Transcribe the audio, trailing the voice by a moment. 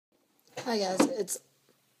Hi guys,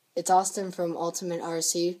 it's Austin from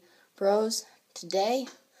UltimateRCbros. Today,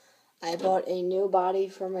 I bought a new body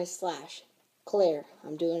for my slash. Clear.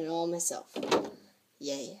 I'm doing it all myself.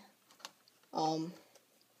 Yay.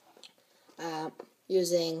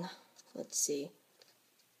 Using, let's see,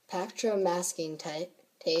 Pactra masking tape.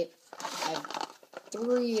 I have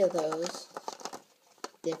 3 of those,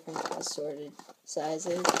 different assorted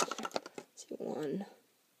sizes. Let's see, 1.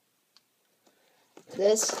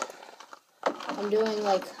 This, I'm doing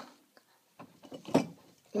like,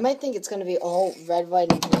 you might think it's going to be all red,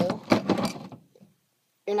 white, and blue.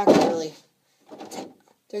 You're not going to really,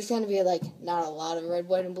 there's going to be like not a lot of red,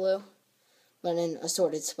 white, and blue, but in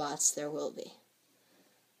assorted spots there will be.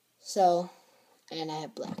 So, and I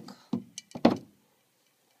have black.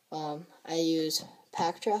 I use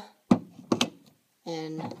Pactra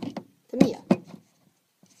and Tamiya.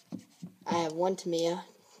 I have 1 Tamiya,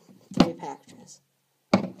 3 Pactras.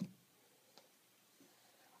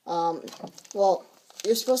 Well,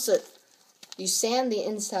 you're supposed to, you sand the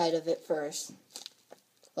inside of it first.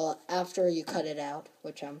 Well, after you cut it out,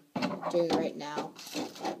 which I'm doing right now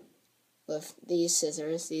with these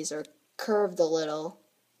scissors. These are curved a little,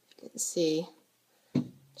 you can see,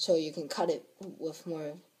 so you can cut it with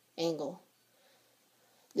more angle.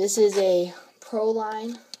 This is a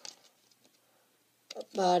Proline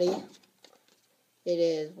body. It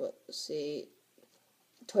is, let's see,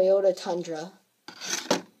 Toyota Tundra.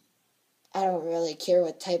 I don't really care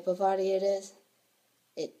what type of body it is.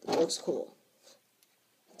 It looks cool.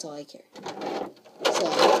 That's all I care.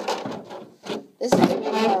 So, this is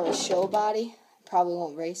more of a show body. Probably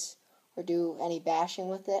won't race or do any bashing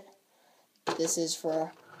with it. This is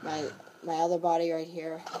for my other body right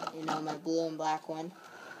here. You know, my blue and black one.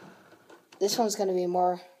 This one's going to be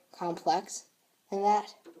more complex than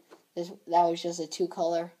that. That was just a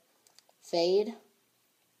 2-color fade.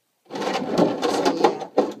 So yeah,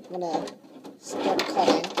 I'm going to start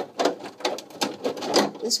cutting.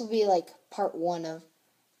 This will be like part 1 of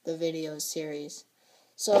the video series.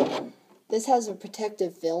 So this has a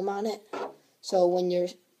protective film on it, so when you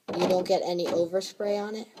don't get any overspray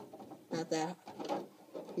on it. Not that,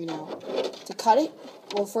 you know. To cut it,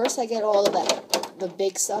 well, first I get all of that, the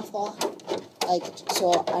big stuff off, like,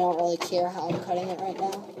 so I don't really care how I'm cutting it right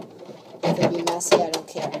now. If it be messy, I don't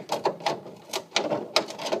care.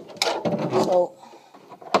 So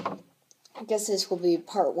I guess this will be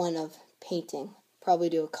part 1 of painting. Probably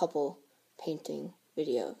do a couple painting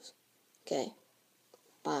videos. Okay.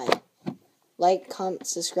 Bye. Like, comment,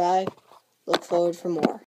 subscribe. Look forward for more.